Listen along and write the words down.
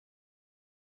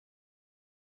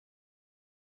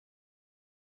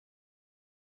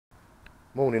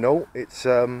Morning all, it's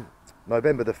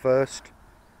November the 1st,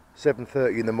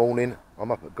 7:30 in the morning. I'm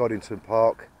up at Goddington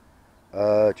Park,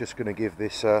 just going to give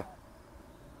this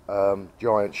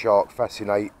giant shark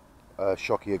fascinate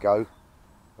shocky a go.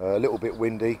 A little bit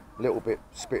windy, a little bit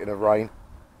spitting of rain,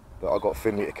 but I've got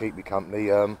Finley to keep me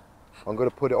company. I'm going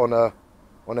to put it on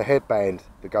a headband,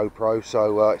 the GoPro,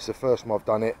 so it's the first time I've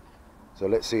done it, so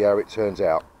let's see how it turns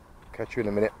out. Catch you in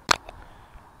a minute.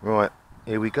 Right,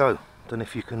 here we go. Don't know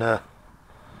if you can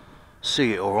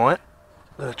see it all right.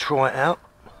 I'm going to try it out,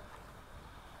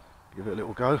 give it a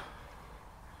little go.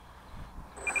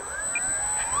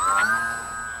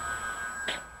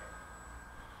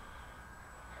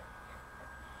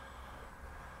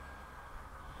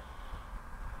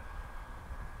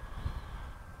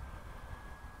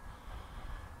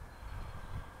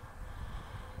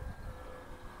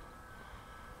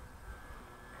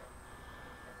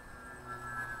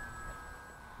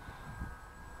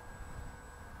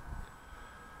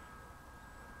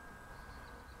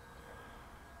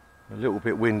 A little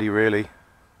bit windy really,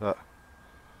 but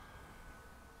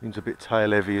seems a bit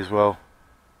tail heavy as well.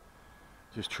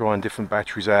 Just trying different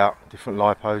batteries out, different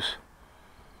lipos,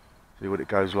 see what it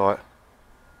goes like.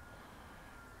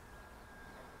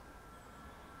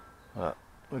 But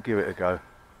we'll give it a go.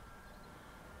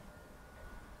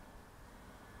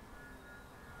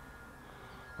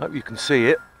 Hope you can see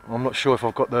it. I'm not sure if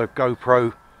I've got the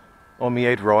GoPro on my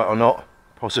head right or not,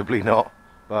 possibly not,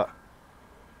 but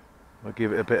I'll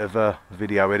give it a bit of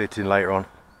video editing later on.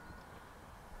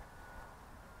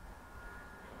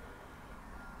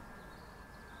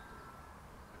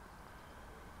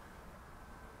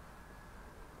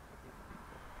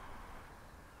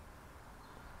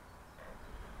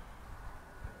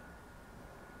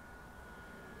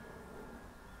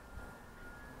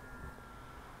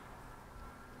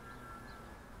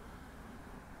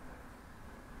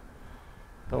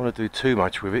 Don't want to do too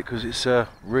much with it because it's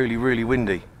really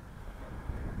windy.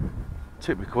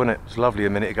 Typical, isn't it? It was lovely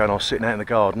a minute ago and I was sitting out in the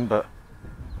garden, but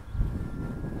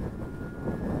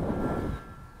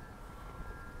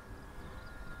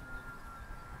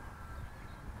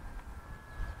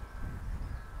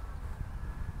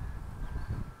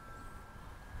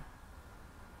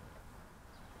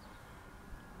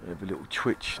have a little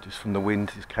twitch just from the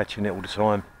wind, just catching it all the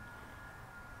time.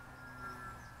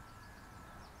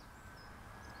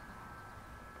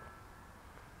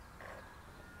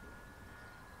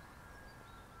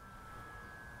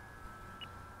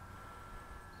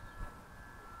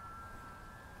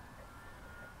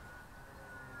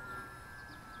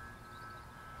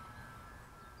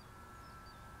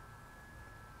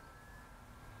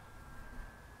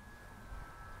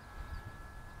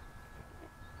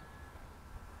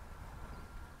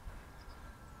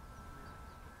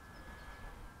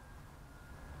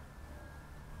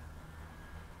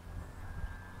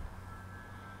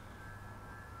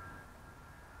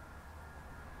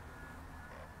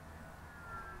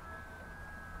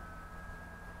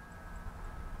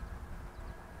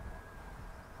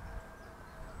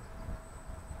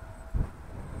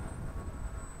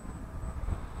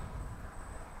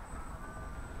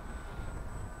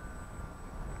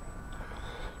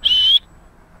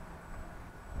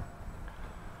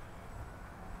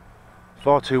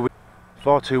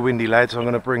 Far too windy, lads. I'm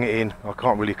going to bring it in. I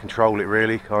can't really control it,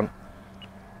 really. Can't.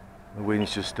 The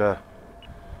wind's just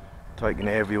taking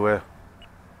it everywhere.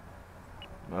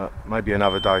 Maybe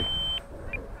another day.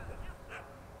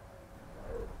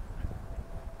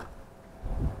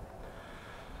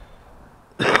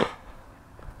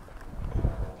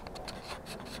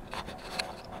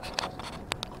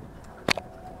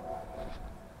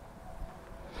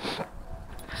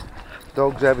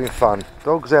 Dog's having fun.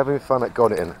 Dog's having fun at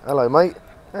Goddington. Hello, mate.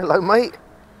 Hello, mate.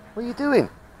 What are you doing?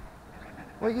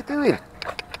 What are you doing?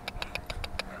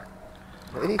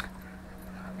 Hey?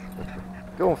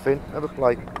 Go on, Finn. Have a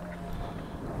play.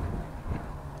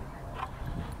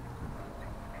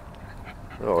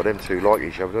 Oh, them two like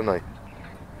each other, don't they?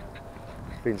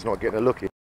 Finn's not getting a look in.